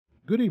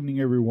Good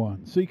evening,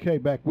 everyone.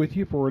 CK back with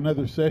you for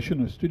another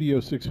session of Studio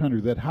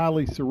 600, that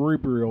highly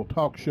cerebral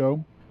talk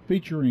show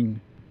featuring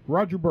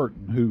Roger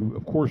Burton, who,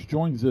 of course,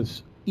 joins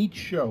us each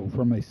show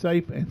from a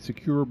safe and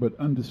secure but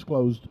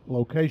undisclosed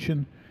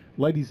location.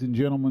 Ladies and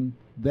gentlemen,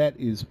 that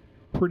is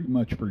pretty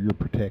much for your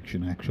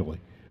protection,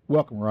 actually.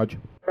 Welcome, Roger.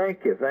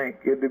 Thank you.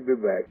 Good to be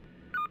back.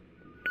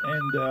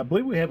 And I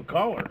believe we have a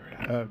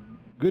caller.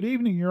 Good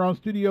evening. You're on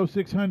Studio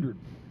 600.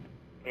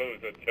 Hello,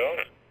 is that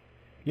John?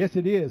 Yes,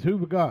 it is. Who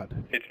we got?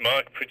 It's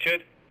Mark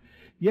Pritchard.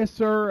 Yes,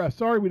 sir.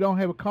 Sorry we don't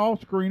have a call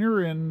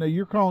screener, and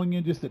you're calling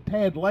in just a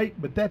tad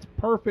late, but that's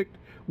perfect.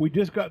 We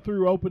just got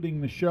through opening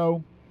the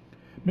show.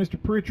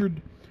 Mr.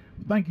 Pritchard,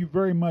 thank you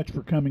very much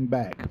for coming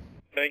back.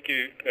 Thank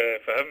you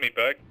for having me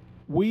back.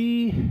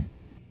 We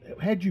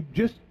had you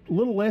just a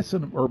little less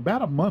than, or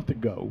about a month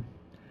ago,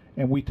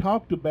 and we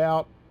talked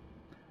about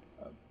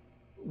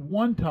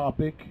one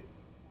topic,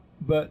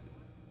 but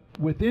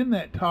within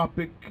that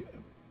topic,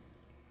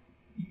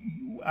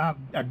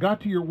 I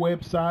got to your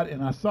website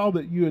and I saw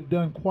that you had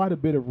done quite a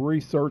bit of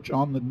research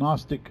on the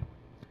Gnostic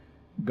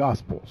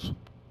Gospels.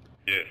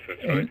 Yes,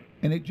 that's right.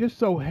 And it just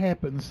so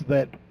happens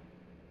that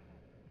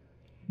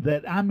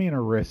I'm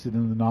interested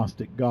in the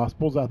Gnostic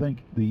Gospels. I think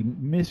the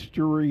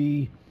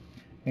mystery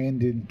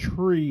and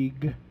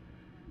intrigue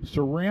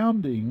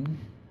surrounding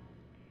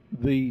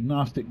the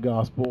Gnostic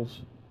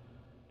Gospels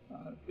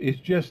it's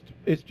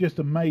just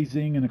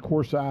amazing. And of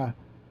course, I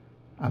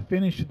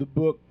finished the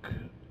book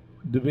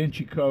Da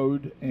Vinci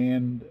Code,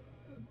 and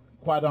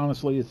quite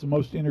honestly, it's the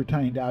most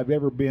entertained I've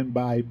ever been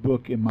by a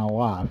book in my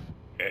life.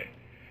 Okay.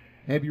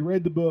 Have you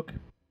read the book?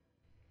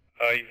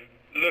 I've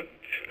looked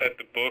at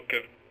the book.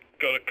 I've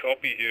got a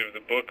copy here of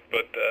the book,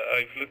 but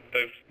I've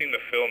seen the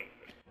film.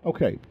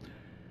 Okay.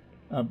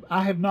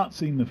 I have not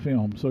seen the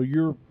film, so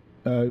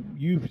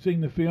you've seen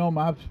the film.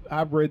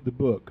 I've read the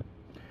book.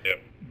 Yeah.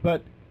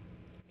 But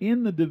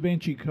in the Da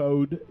Vinci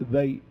Code,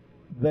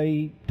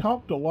 they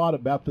talked a lot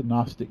about the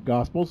Gnostic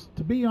Gospels.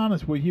 To be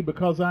honest with you,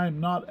 because I am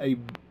not a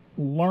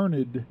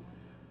learned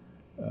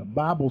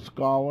Bible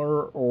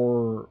scholar,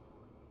 or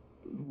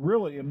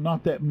really am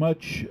not that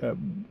much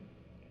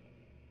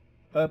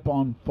up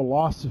on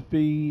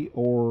philosophy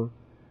or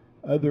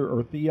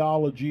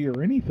theology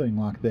or anything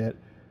like that,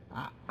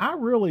 I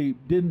really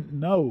didn't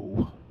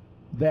know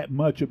that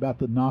much about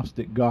the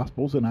Gnostic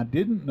Gospels, and I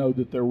didn't know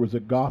that there was a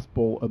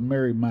Gospel of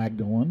Mary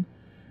Magdalene,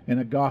 and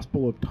a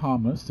Gospel of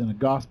Thomas, and a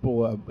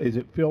Gospel of, is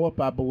it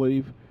Philip, I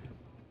believe,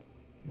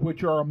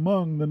 which are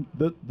among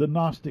the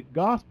Gnostic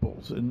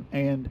Gospels.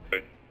 And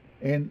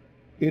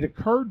it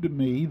occurred to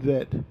me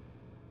that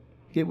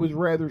it was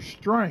rather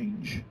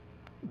strange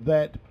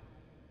that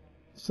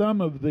some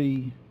of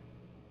the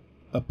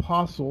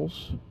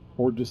apostles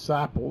or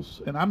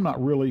disciples, and I'm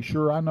not really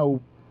sure, I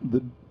know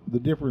the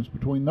difference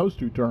between those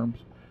two terms,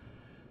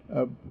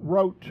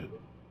 wrote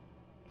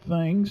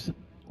things,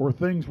 or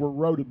things were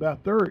wrote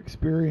about their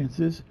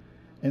experiences,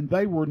 and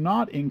they were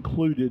not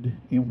included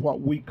in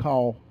what we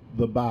call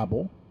the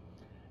Bible.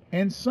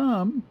 And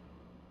some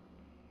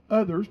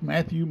others,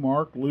 Matthew,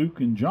 Mark, Luke,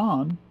 and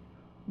John,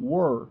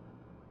 were.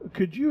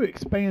 Could you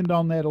expand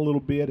on that a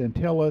little bit and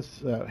tell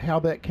us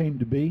how that came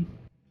to be?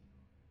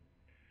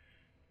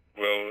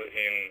 Well,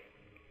 in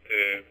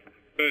the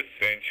first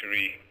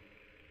century,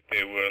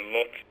 there were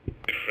lots of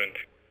different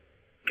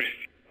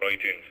Christian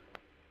writings.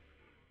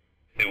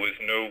 There was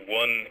no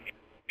one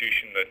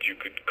institution that you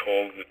could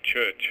call the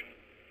church,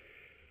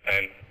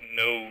 and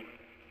no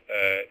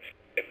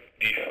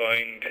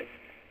defined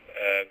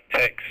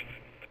text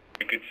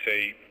you could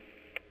say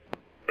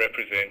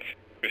represents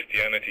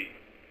Christianity.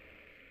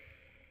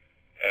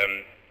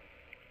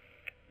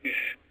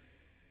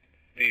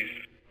 These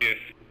various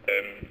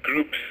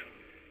groups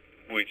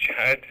which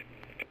had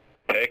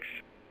texts,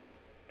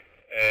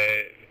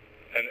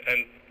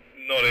 and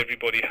not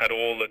everybody had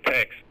all the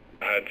texts.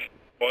 Had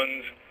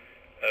ones,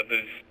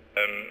 others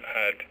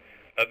had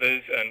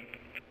others, and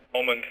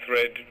common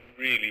thread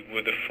really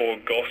were the four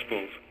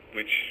Gospels,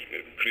 which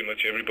pretty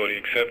much everybody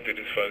accepted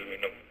as far as we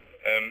know.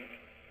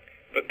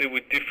 But there were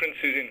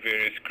differences in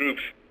various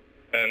groups,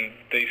 and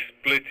they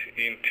split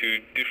into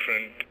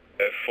different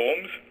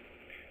forms.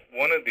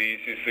 One of these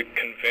is the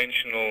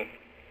conventional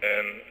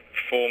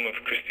form of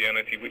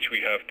Christianity which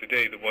we have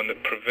today, the one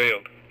that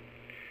prevailed.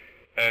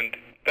 And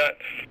that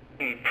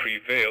form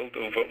prevailed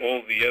over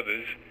all the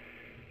others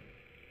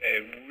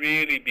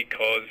really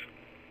because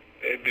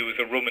there was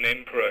a Roman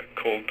emperor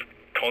called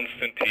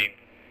Constantine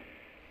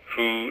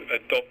who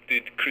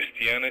adopted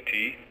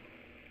Christianity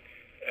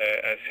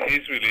as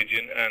his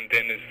religion and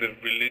then as the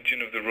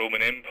religion of the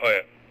Roman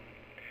Empire.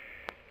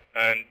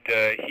 And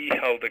he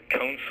held a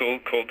council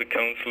called the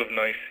Council of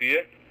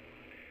Nicaea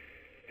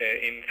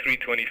in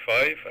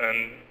 325,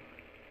 and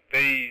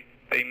they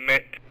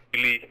met to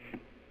really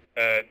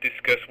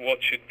discuss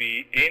what should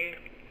be in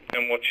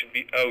and what should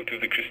be out of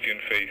the Christian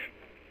faith.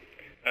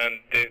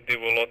 And there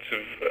were lots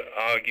of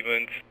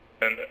arguments,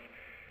 and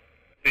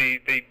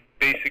they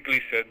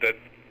basically said that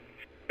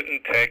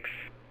certain texts,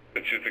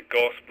 such as the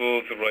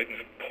Gospels, the writings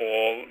of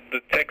Paul,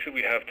 the texts that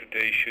we have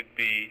today should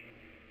be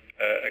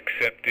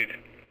accepted.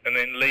 And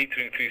then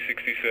later in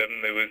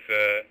 367 there was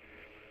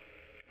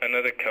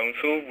another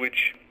council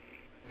which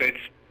said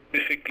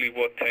specifically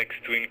what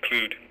text to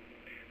include.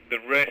 The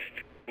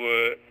rest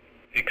were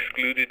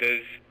excluded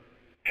as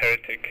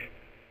heretic.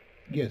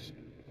 Yes.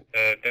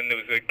 Then there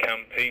was a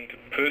campaign to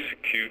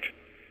persecute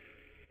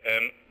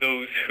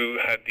those who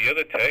had the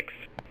other texts.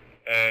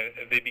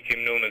 They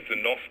became known as the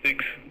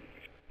Gnostics,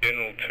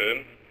 general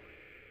term.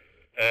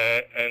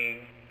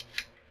 And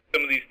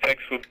some of these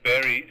texts were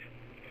buried.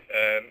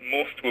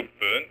 Most were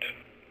burnt.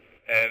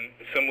 And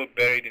some were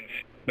buried in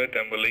secret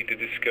and were later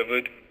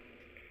discovered.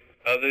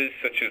 Others,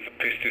 such as the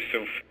Pistis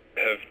Sophia,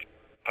 have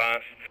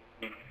passed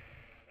through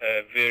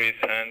various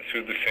hands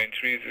through the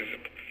centuries. There's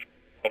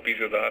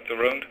copies of that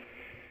around.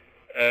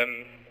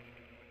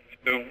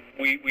 So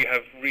we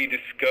have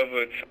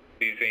rediscovered some of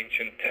these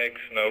ancient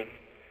texts now,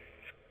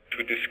 which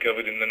were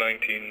discovered in the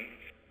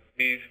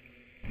 1960s.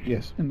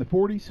 Yes, in the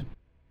 40s?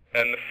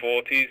 And the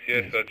 40s,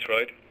 yes, that's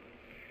right.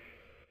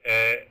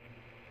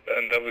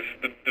 And that was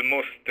the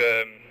most,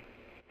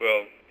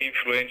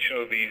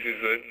 influential of these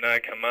is the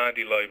Nag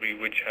Hammadi library,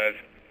 which has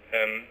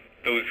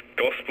those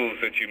Gospels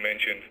that you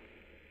mentioned,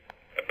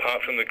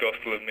 apart from the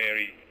Gospel of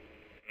Mary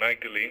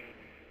Magdalene,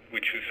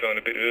 which was found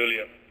a bit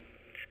earlier.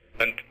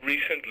 And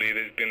recently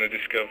there's been a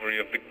discovery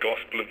of the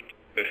Gospel of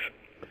Jesus.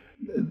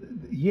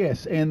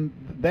 Yes, and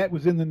that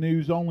was in the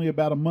news only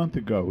about a month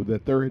ago,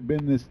 that there had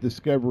been this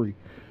discovery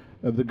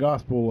of the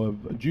Gospel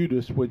of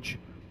Judas, which,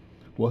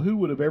 well, who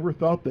would have ever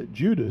thought that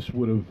Judas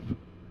would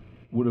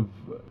have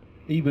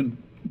even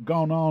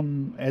gone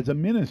on as a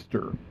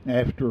minister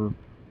after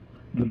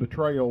the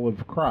betrayal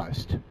of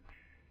Christ?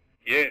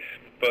 Yes,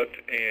 but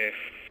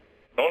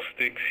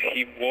Gnostics,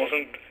 he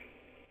wasn't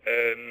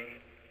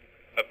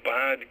a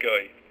bad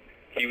guy.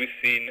 He was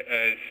seen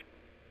as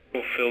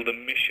fulfilled a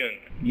mission.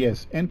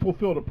 Yes, and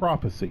fulfilled a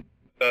prophecy.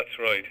 That's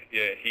right.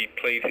 Yeah, he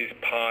played his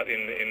part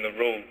in the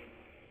role,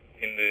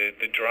 in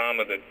the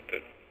drama that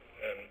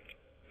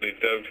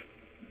lived out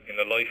in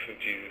the life of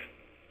Jesus.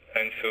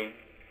 And so,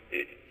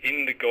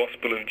 in the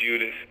Gospel of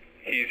Judas,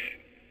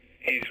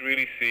 he's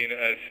really seen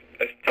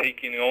as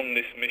taking on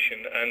this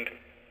mission and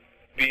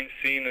being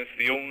seen as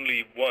the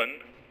only one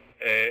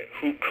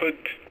who could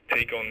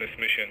take on this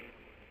mission.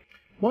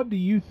 What do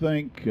you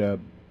think,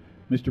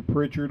 Mr.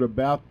 Pritchard,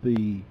 about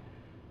the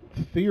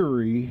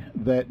theory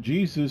that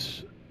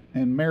Jesus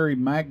and Mary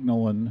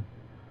Magdalene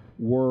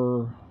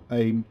were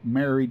a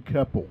married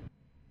couple?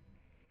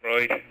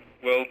 Right.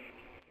 Well,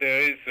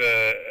 there is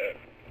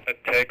a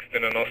text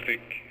in a Gnostic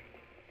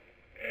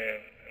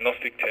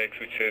text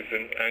which says,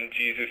 and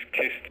Jesus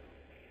kissed,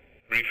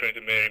 referring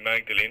to Mary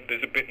Magdalene.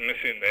 There's a bit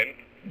missing then.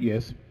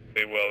 Yes.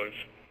 Well, it's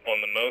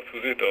on the mouth,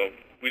 was it? Or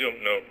we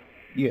don't know.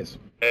 Yes.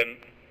 She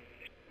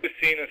was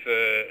seen as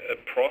a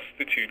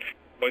prostitute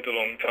for quite a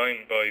long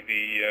time by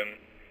the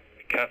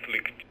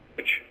Catholic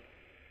Church.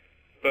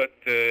 But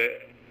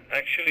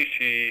actually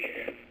she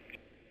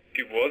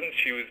wasn't.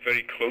 She was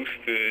very close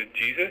to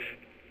Jesus,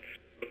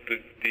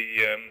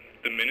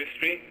 the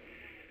ministry.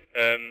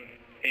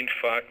 In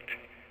fact,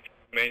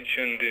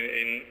 mentioned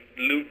in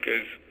Luke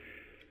as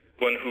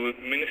one who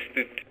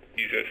ministered to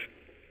Jesus.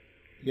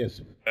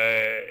 Yes.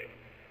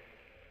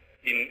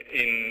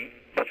 In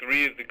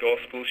 3 of the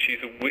Gospels,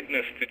 she's a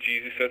witness to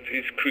Jesus at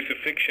his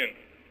crucifixion,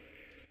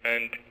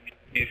 and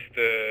is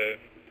the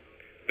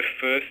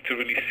first to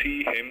really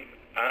see him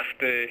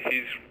after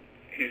his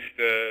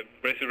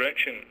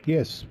resurrection.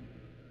 Yes.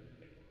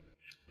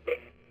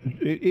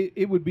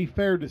 It would be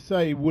fair to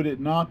say, would it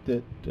not,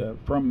 that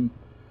from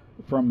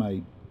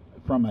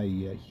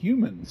a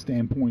human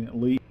standpoint at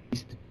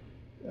least,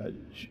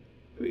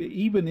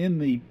 even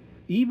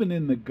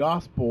in the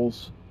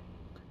Gospels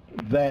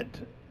that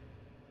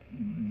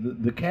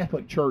the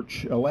Catholic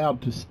Church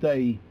allowed to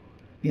stay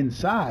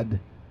inside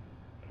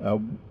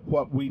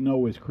what we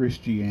know as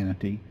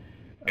Christianity,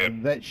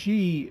 that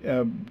she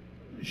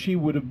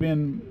would have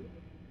been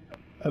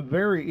a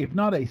very, if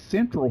not a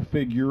central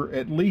figure,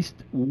 at least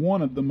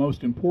one of the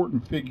most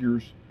important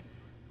figures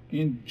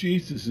in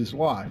Jesus'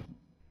 life.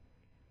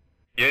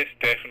 Yes,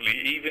 definitely.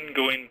 Even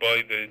going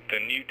by the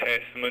New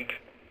Testament,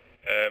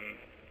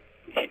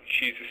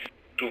 she's a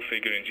central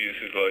figure in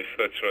Jesus' life.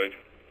 That's right.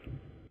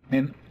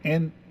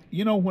 And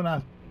you know, when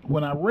I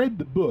read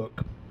the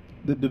book,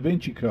 the Da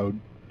Vinci Code,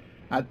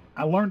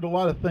 I learned a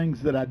lot of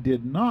things that I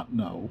did not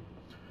know.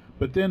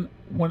 But then,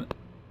 when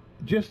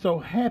just so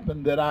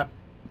happened that I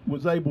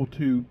was able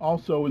to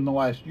also in the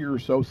last year or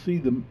so see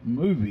the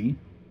movie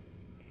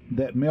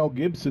that Mel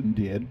Gibson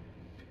did,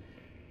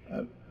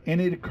 and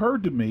it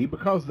occurred to me,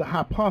 because the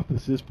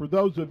hypothesis, for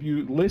those of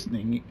you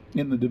listening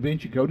in the Da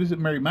Vinci Code, is that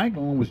Mary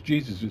Magdalene was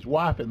Jesus'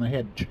 wife and they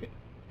had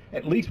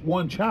at least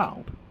one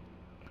child.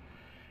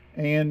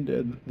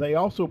 And they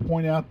also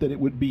point out that it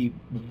would be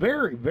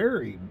very,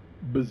 very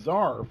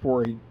bizarre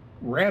for a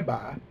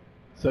rabbi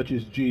such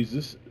as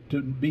Jesus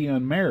to be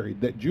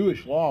unmarried, that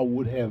Jewish law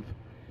would have,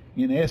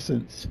 in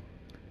essence,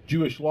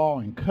 Jewish law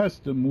and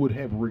custom would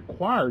have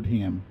required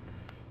him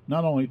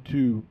not only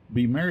to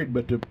be married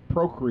but to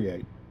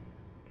procreate.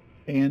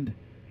 And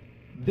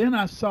then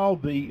I saw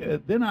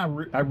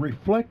I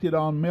reflected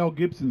on Mel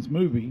Gibson's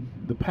movie,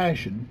 The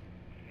Passion,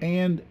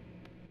 and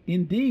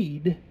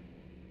indeed,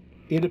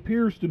 it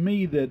appears to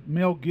me that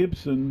Mel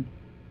Gibson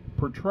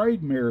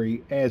portrayed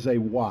Mary as a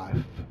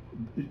wife.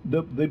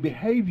 The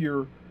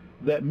behavior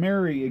that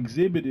Mary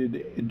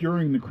exhibited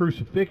during the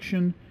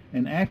crucifixion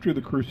and after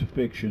the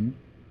crucifixion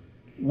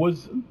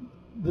was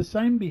the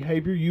same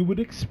behavior you would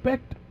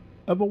expect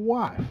of a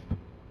wife,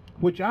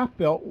 which I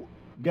felt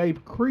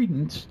gave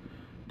credence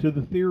to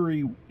the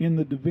theory in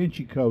the Da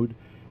Vinci Code.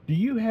 Do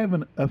you have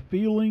a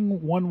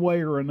feeling one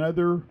way or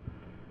another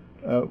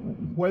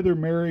whether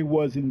Mary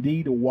was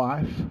indeed a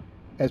wife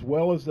as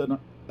well as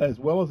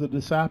a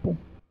disciple?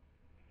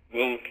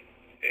 Well,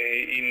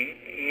 in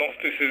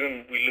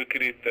Gnosticism, we look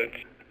at it that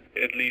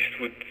at least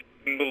would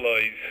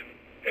symbolize,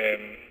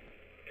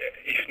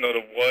 if not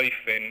a wife,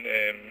 then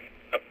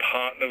a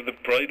partner of the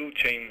bridal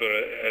chamber,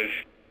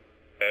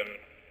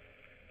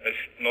 as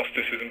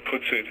Gnosticism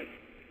puts it.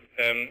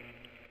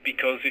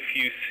 Because if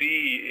you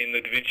see in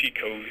the Da Vinci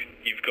Code,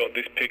 you've got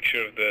this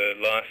picture of the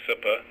Last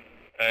Supper,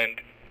 and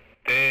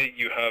there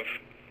you have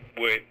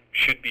where it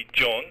should be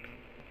John,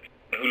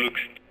 who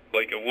looks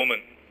like a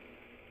woman.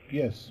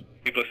 Yes.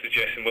 People are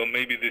suggesting, well,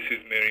 maybe this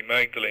is Mary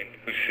Magdalene,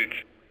 who sits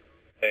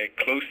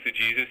close to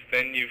Jesus.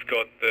 Then you've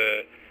got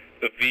the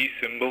V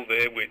symbol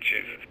there, which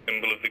is a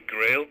symbol of the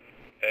Grail.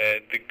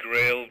 The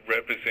Grail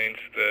represents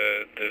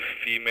the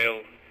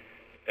female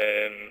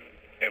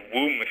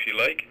womb, if you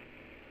like.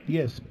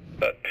 Yes.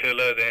 That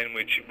pillar then,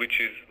 which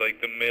is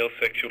like the male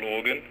sexual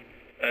organ.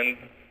 And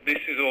this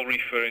is all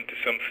referring to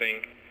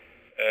something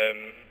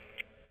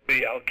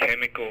very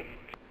alchemical,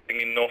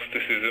 something in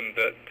Gnosticism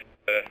that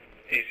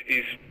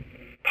is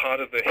part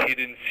of the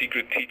hidden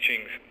secret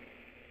teachings.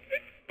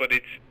 But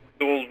it's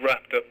all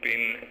wrapped up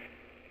in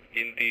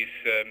these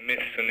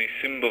myths and these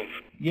symbols.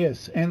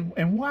 Yes, and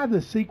why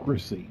the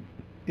secrecy?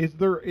 Is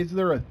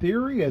there a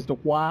theory as to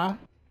why?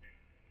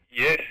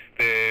 Yes,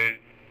 there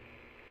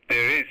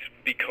is,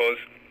 because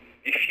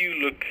if you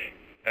look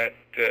at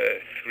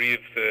three of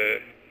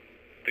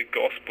the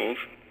Gospels,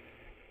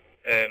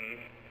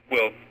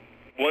 well,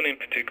 one in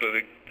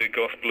particular, the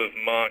Gospel of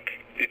Mark,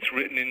 it's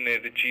written in there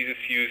that Jesus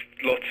used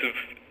lots of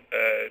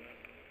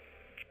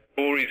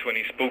stories when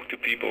he spoke to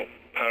people,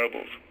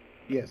 parables.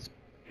 Yes.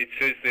 It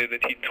says there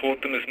that he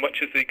taught them as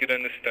much as they could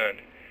understand,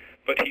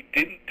 but he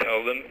didn't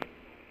tell them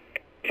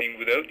anything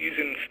without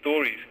using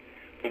stories.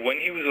 But when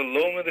he was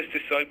alone with his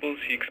disciples,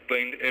 he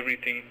explained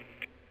everything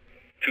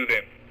to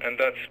them, and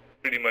that's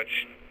pretty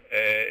much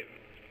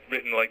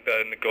written like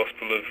that in the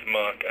Gospel of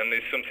Mark, and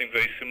there's something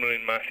very similar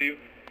in Matthew.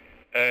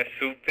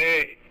 So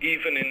there,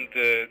 even in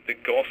the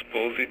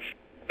Gospels, it's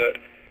that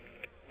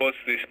there was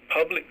this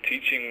public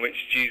teaching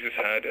which Jesus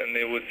had, and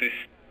there was this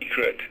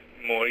secret,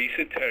 more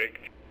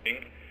esoteric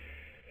teaching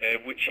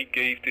which he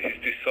gave to his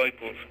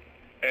disciples.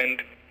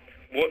 And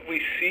what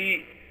we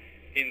see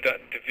in that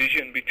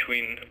division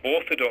between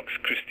Orthodox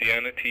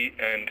Christianity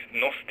and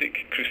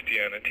Gnostic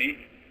Christianity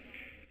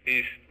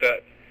is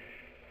that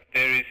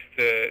there is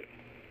the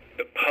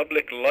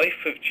public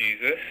life of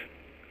Jesus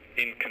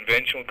in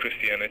conventional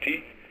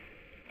Christianity,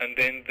 and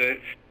then the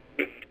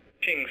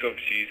teachings of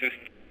Jesus,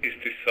 his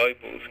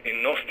disciples,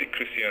 in Gnostic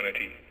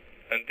Christianity.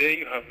 And there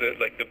you have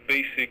the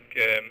basic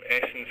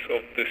essence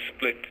of the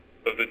split,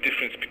 of the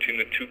difference between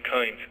the two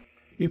kinds.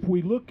 If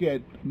we look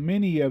at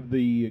many of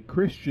the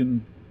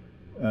Christian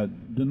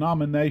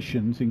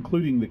denominations,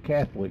 including the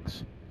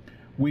Catholics,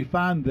 we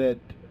find that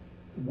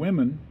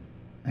women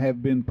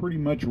have been pretty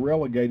much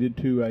relegated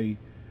to a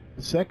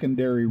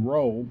secondary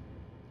role.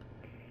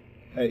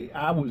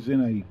 I was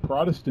in a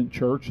Protestant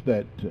church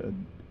that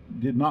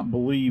did not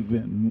believe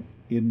in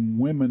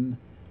women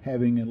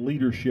having a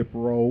leadership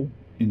role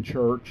in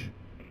church,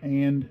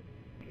 and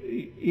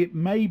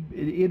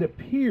it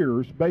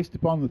appears, based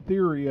upon the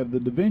theory of the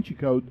Da Vinci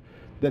Code,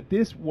 that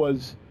this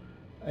was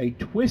a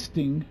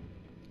twisting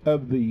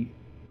of the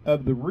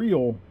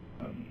real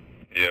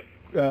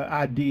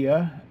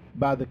idea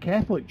by the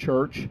Catholic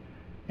Church,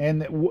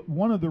 and that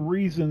one of the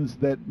reasons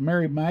that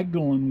Mary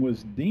Magdalene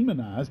was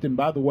demonized, and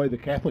by the way, the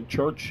Catholic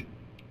Church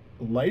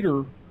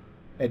later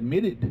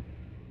admitted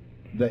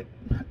that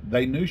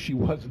they knew she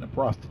wasn't a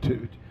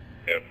prostitute,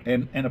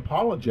 and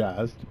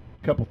apologized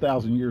a couple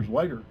thousand years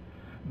later,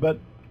 but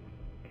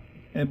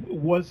it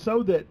was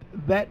so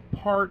that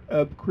part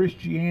of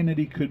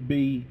Christianity could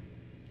be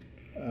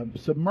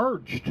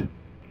submerged.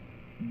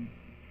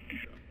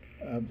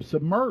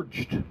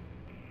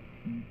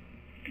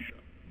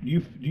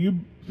 Do you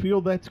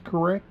feel that's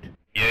correct?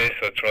 Yes,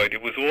 that's right.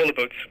 It was all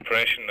about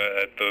suppression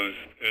at those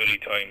early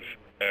times.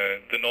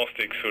 The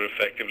Gnostics were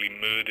effectively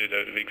murdered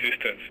out of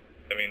existence.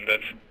 I mean,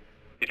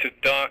 it's a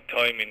dark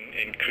time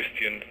in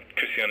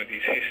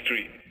Christianity's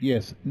history.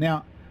 Yes.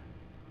 Now,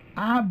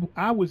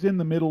 I was in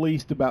the Middle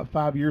East about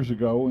 5 years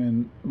ago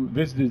and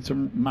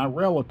visited my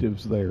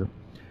relatives there,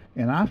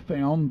 and I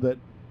found that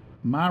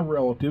my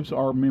relatives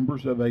are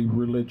members of a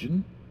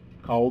religion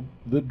called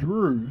the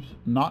Druze,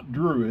 not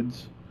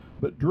Druids,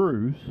 but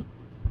Druze.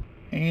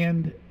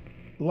 And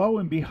lo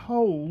and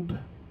behold,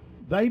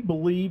 they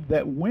believe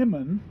that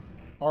women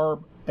are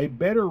a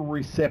better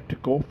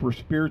receptacle for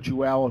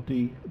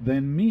spirituality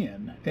than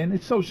men, and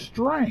it's so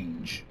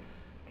strange.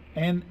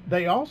 And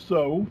they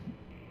also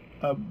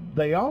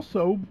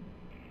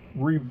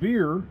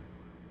revere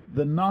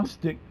the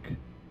Gnostic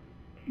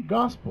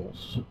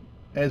Gospels,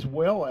 as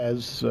well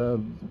as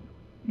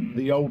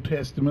the Old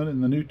Testament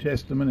and the New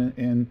Testament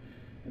and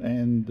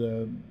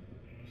the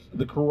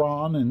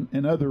Quran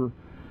and other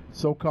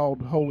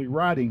so-called holy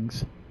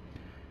writings.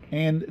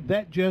 And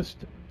that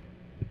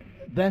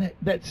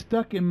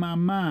stuck in my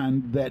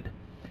mind, that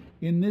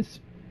in this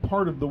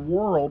part of the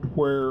world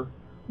where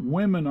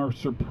women are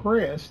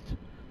suppressed,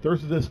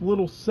 there's this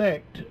little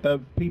sect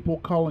of people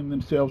calling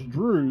themselves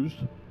Druze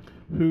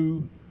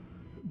who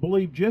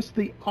believe just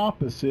the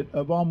opposite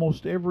of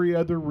almost every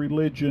other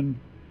religion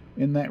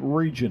in that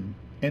region.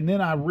 And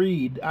then I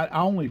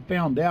only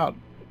found out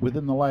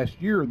within the last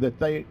year that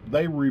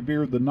they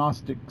revere the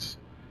Gnostics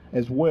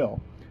as well.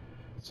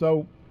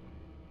 So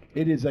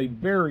it is a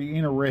very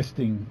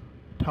interesting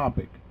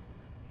topic.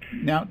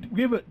 Now,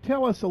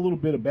 tell us a little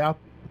bit about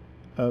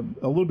a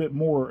little bit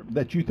more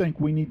that you think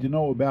we need to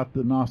know about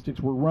the Gnostics.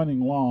 We're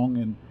running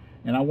long,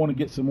 and I want to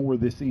get some more of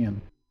this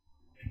in.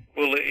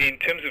 Well, in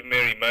terms of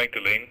Mary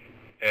Magdalene,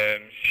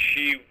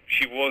 she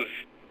was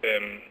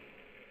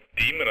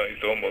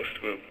demonized almost,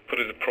 put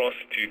as a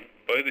prostitute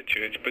by the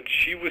church, but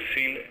she was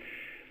seen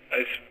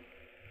as,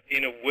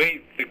 in a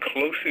way, the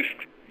closest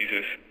to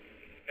Jesus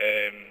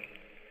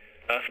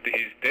after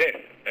his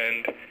death.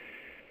 And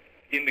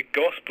in the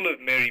Gospel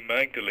of Mary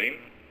Magdalene,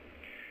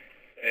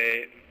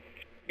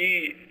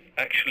 she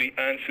actually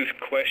answers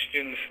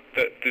questions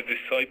that the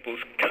disciples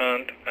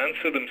can't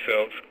answer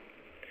themselves.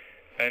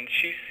 And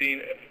she's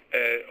seen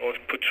or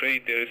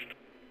portrayed there as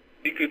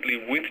secretly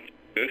with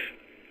Jesus,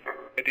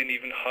 at an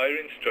even higher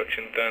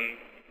instruction than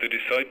the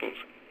disciples.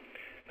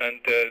 And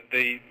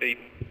they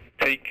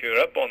take her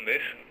up on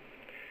this,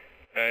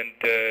 and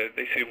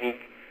they say, well,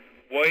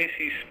 why is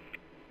he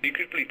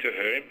secretly to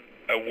her,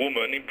 a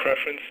woman, in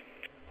preference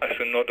to us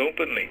and not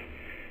openly?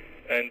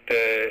 And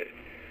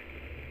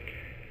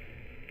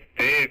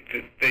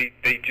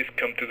they just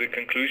come to the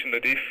conclusion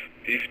that if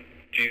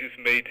Jesus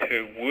made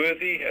her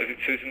worthy, as it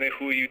says in there,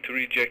 who are you to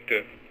reject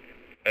her?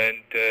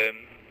 And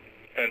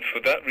for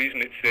that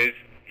reason it says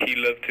he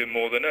loved her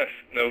more than us.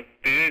 Now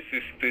there is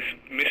this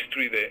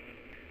mystery there,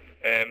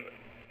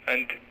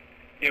 and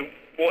you know,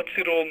 what's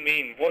it all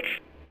mean? What's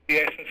the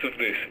essence of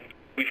this?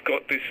 We've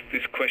got this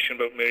question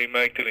about Mary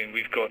Magdalene.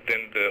 We've got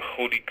then the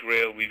Holy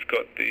Grail. We've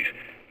got this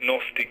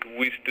Gnostic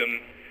wisdom,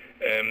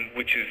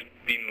 which has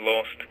been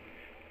lost.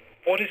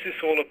 What is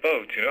this all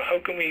about? You know, how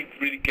can we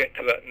really get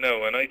to that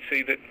now? And I'd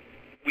say that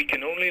we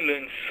can only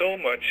learn so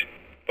much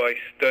by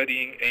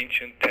studying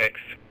ancient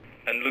texts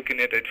and looking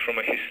at it from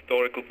a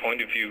historical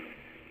point of view.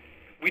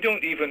 We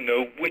don't even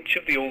know which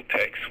of the old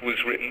texts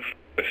was written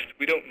first.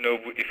 We don't know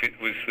if it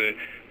was the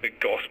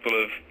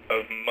Gospel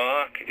of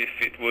Mark, if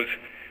it was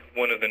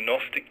one of the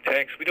Gnostic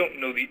texts. We don't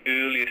know the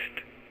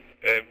earliest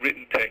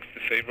written text to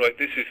say, right,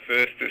 this is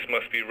first, this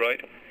must be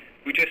right.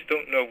 We just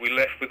don't know. We're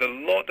left with a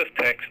lot of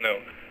texts now.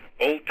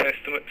 New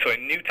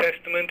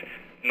Testament,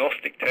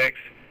 Gnostic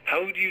texts.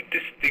 How do you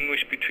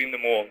distinguish between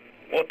them all?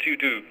 What do you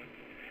do?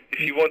 If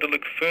you want to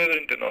look further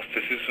into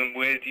Gnosticism,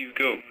 where do you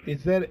go?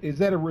 Is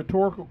that a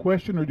rhetorical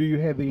question, or do you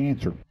have the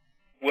answer?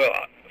 Well,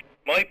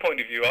 my point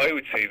of view, I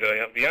would say that I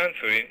have the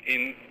answer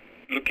in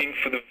looking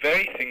for the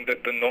very thing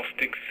that the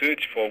Gnostics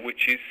search for,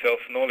 which is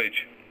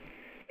self-knowledge.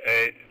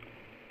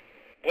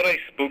 What I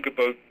spoke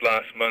about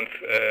last month,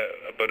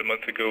 about a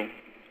month ago,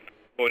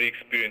 body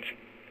experience,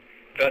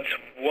 that's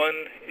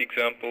one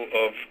example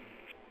of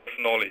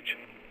self-knowledge.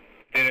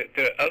 There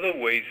are other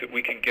ways that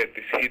we can get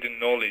this hidden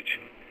knowledge,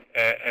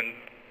 and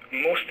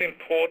most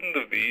important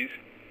of these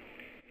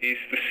is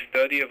the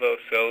study of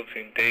ourselves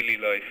in daily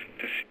life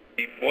to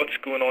see what's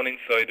going on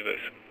inside of us,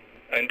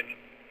 and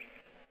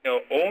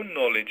our own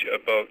knowledge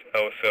about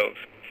ourselves.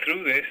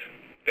 Through this,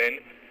 then,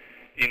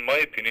 in my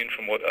opinion,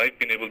 from what I've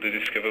been able to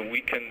discover,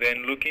 we can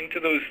then look into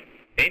those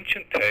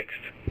ancient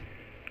texts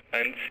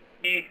and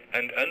see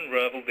and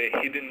unravel their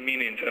hidden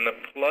meanings and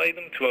apply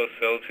them to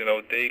ourselves in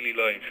our daily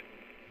lives.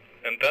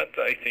 And that,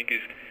 I think,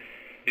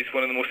 is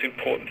one of the most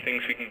important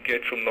things we can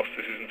get from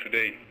Gnosticism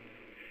today.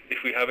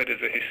 If we have it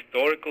as a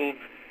historical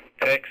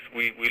text,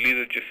 we'll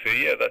either just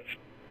say, yeah, that's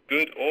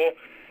good, or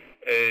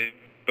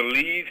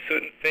believe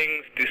certain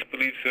things,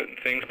 disbelieve certain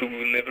things, but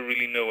we'll never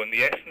really know. And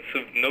the essence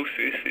of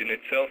gnosis in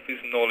itself is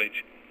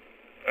knowledge.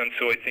 And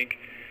so I think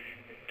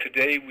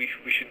today we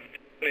should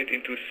turn it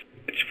into a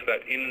search for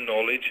that inner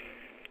knowledge,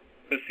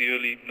 as the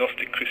early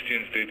Gnostic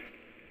Christians did.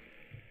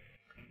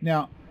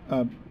 Now,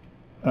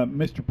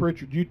 Mr.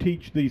 Pritchard, you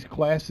teach these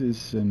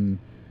classes and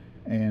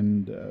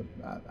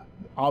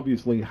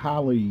obviously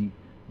highly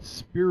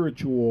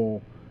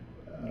spiritual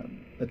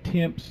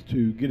attempts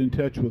to get in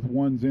touch with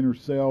one's inner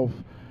self.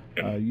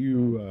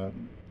 You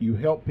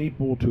help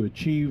people to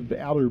achieve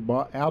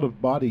out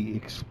of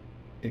body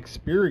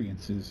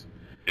experiences.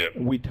 Yep.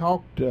 We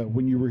talked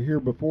when you were here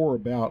before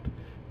about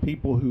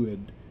people who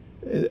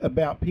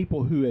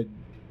had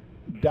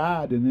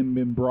died and then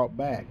been brought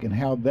back, and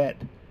how that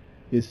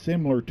is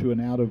similar to an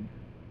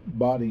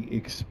out-of-body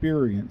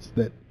experience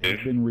that has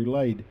been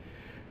relayed.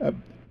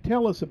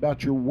 Tell us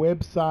about your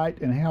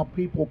website and how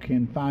people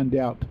can find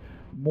out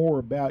more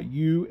about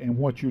you and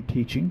what you're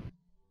teaching.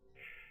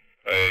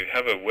 I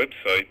have a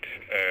website,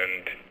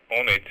 and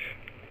on it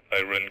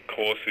I run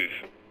courses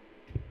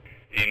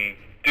in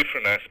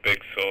different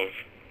aspects of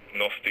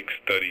Gnostic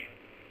study.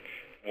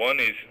 One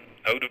is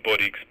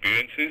out-of-body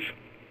experiences,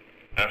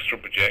 astral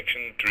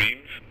projection,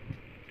 dreams.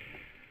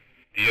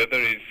 The other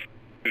is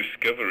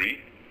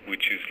discovery,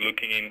 which is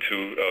looking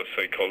into our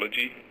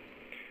psychology.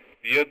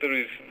 The other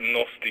is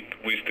Gnostic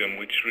wisdom,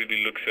 which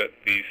really looks at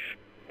these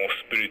more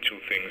spiritual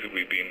things that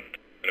we've been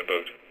talking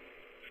about.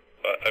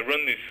 I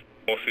run these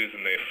courses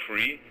and they're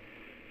free,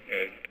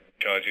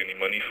 charge any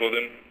money for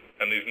them,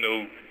 and there's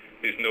no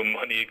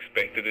money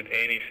expected at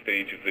any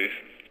stage of this.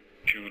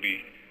 It's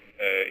purely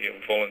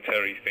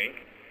voluntary thing.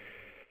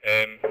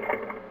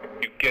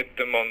 You get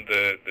them on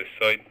the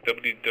site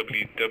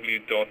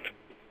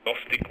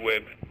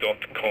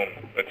www.gnosticweb.com.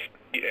 That's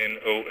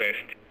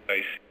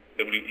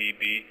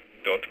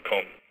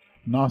GNOSTICWEB.com.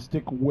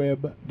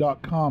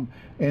 Gnosticweb.com.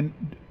 And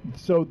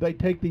so they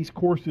take these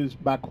courses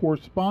by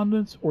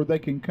correspondence, or they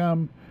can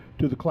come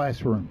to the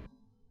classroom?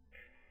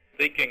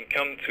 They can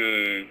come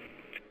to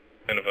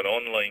kind of an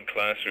online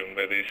classroom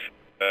where there's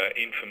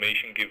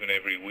information given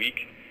every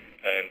week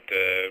and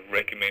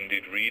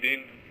recommended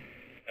reading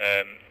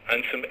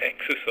and some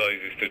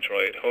exercises to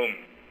try at home.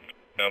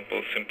 For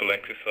example, simple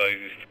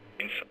exercises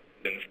in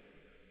silence,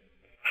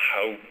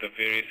 how the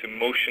various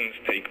emotions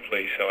take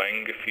place, how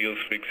anger feels,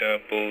 for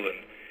example,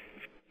 and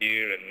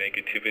fear and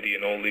negativity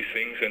and all these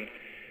things, and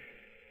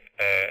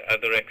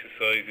other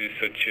exercises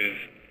such as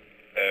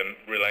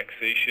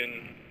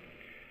relaxation,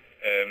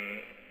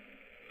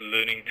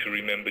 learning to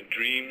remember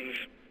dreams,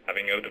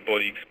 having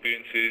out-of-body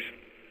experiences.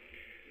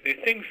 They're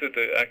things that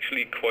are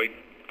actually quite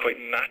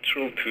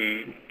natural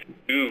to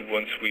do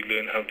once we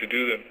learn how to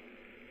do them.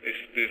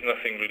 There's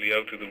nothing really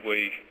out of the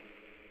way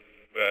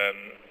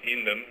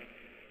in them.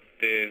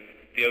 The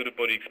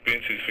out-of-body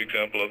experiences, for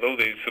example, although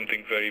there's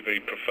something very, very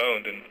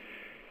profound and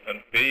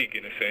big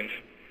in a sense,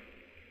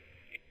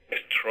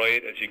 just try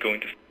it as you're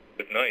going to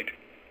sleep at night.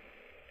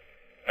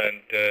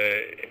 And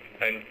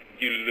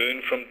you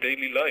learn from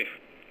daily life.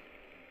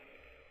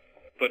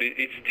 But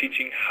it's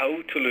teaching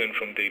how to learn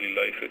from daily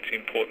life that's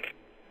important.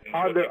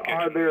 Are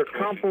there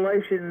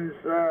compilations,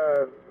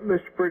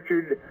 Mr.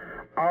 Pritchard,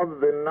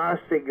 of the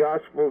Gnostic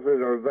Gospels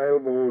that are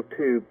available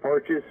to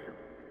purchase?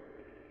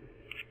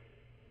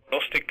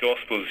 Gnostic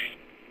Gospels,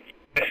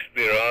 yes,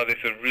 there are.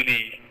 There's a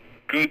really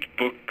good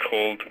book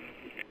called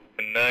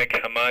the Nag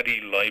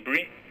Hammadi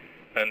Library,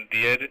 and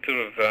the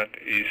editor of that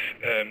is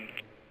M.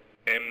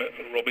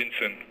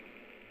 Robinson.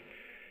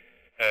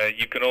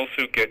 You can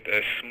also get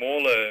a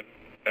smaller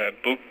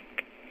book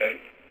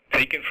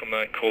taken from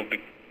that called the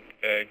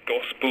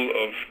Gospel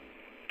of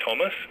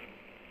Thomas,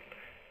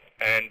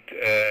 and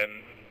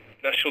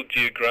National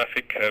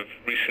Geographic have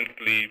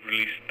recently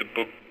released the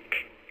book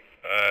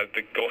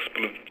the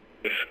Gospel of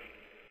Judas.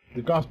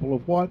 The Gospel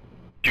of what?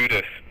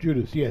 Judas.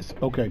 Judas, yes,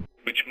 okay.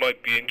 Which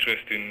might be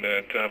interesting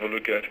to have a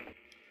look at.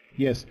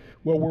 Yes.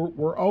 Well,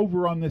 we're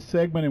over on this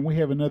segment, and we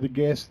have another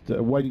guest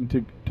waiting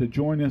to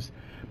join us.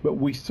 But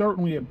we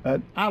certainly,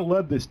 I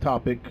love this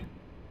topic.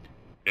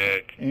 Yeah.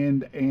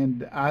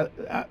 And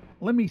I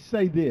let me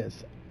say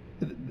this.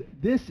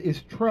 This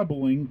is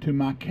troubling to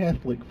my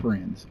Catholic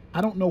friends.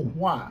 I don't know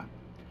why,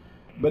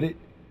 but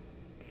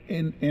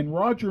and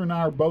Roger and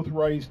I are both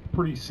raised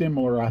pretty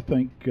similar, I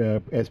think,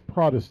 as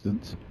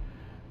Protestants.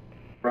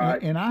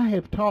 Right. And I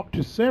have talked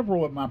to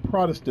several of my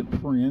Protestant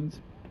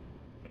friends,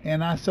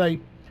 and I say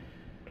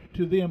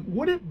to them,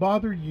 would it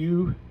bother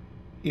you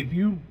if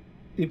you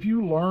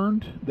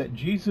learned that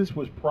Jesus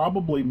was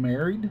probably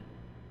married?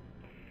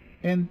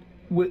 And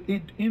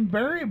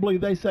invariably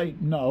they say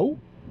no.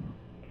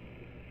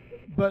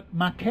 But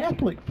my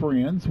Catholic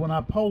friends, when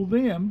I poll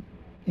them,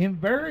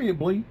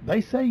 invariably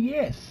they say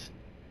yes.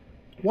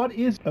 What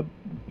is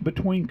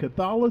between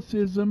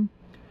Catholicism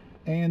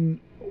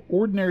and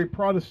ordinary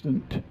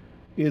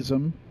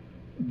Protestantism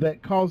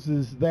that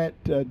causes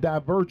that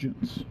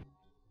divergence?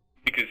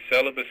 Because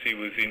celibacy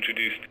was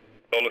introduced to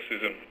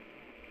Catholicism,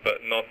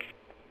 but not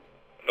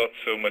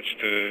so much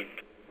to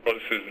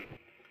Protestantism.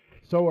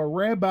 So a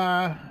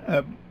rabbi,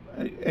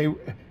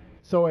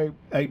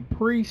 a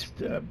priest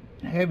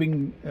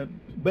having,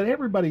 but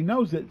everybody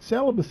knows that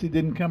celibacy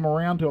didn't come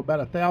around till about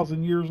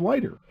 1,000 years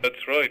later.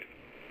 That's right,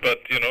 but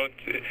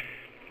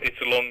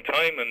it's a long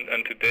time,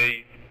 and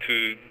today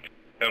to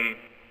become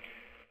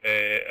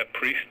a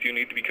priest, you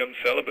need to become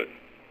celibate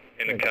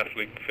in a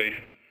Catholic faith.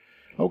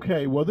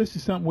 Okay, well, this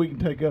is something we can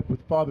take up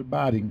with Father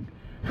Biting,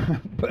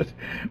 but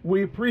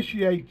we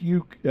appreciate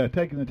you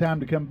taking the time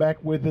to come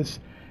back with us,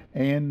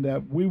 and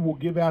we will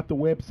give out the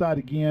website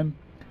again,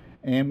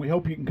 and we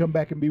hope you can come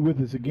back and be with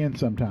us again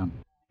sometime.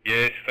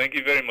 Yes, thank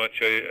you very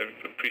much. I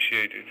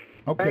appreciate it.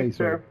 Okay, Thanks,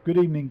 sir. sir. Good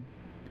evening.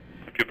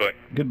 Goodbye.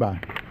 Goodbye.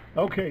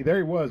 Okay, there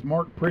he was,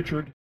 Mark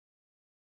Pritchard.